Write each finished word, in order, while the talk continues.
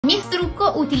Mi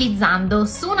strucco utilizzando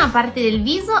su una parte del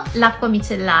viso l'acqua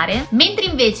micellare, mentre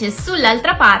invece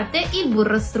sull'altra parte il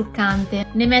burro struccante.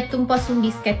 Ne metto un po' su un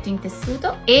dischetto in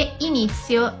tessuto e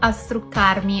inizio a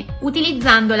struccarmi.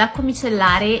 Utilizzando l'acqua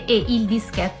micellare e il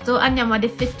dischetto andiamo ad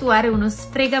effettuare uno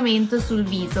sfregamento sul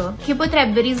viso, che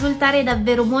potrebbe risultare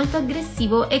davvero molto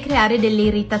aggressivo e creare delle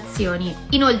irritazioni.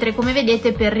 Inoltre, come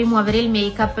vedete, per rimuovere il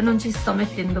make-up non ci sto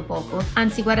mettendo poco,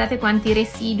 anzi guardate quanti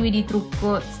residui di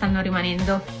trucco stanno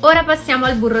rimanendo. Ora passiamo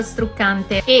al burro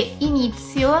struccante e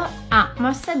inizio a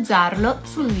massaggiarlo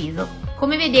sul viso.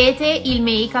 Come vedete il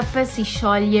make-up si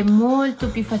scioglie molto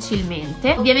più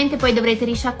facilmente. Ovviamente poi dovrete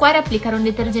risciacquare e applicare un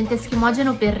detergente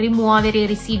schimogeno per rimuovere i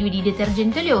residui di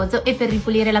detergente oleoso e per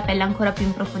ripulire la pelle ancora più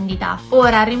in profondità.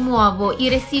 Ora rimuovo i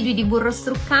residui di burro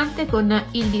struccante con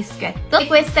il dischetto e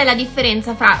questa è la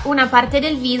differenza fra una parte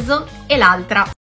del viso e l'altra.